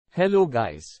Hello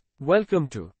guys. Welcome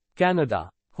to Canada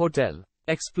Hotel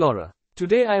Explorer.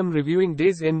 Today I am reviewing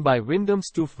Days Inn by Wyndham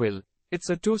Stouffville. It's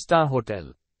a 2-star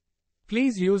hotel.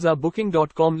 Please use our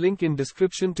booking.com link in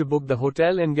description to book the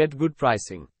hotel and get good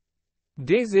pricing.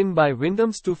 Days Inn by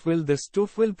Wyndham Stouffville. The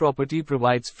Stouffville property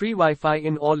provides free Wi-Fi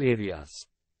in all areas.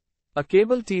 A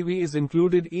cable TV is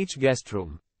included each guest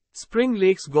room. Spring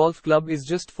Lakes Golf Club is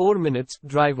just 4 minutes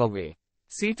drive away.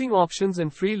 Seating options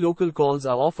and free local calls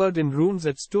are offered in rooms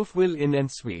at Stouffville Inn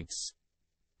and Suites.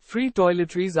 Free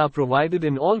toiletries are provided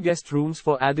in all guest rooms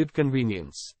for added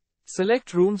convenience.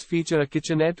 Select rooms feature a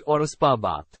kitchenette or a spa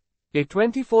bath. A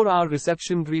 24-hour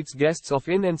reception greets guests of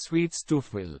Inn and Suites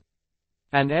Stouffville.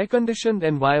 An air-conditioned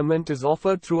environment is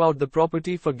offered throughout the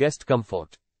property for guest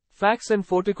comfort. Fax and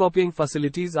photocopying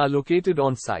facilities are located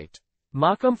on site.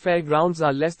 Markham Fairgrounds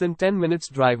are less than 10 minutes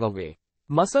drive away.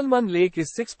 Musselman Lake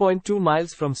is 6.2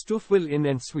 miles from Stouffville Inn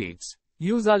and Suites.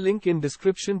 Use our link in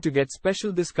description to get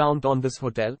special discount on this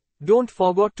hotel. Don't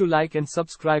forget to like and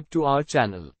subscribe to our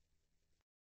channel.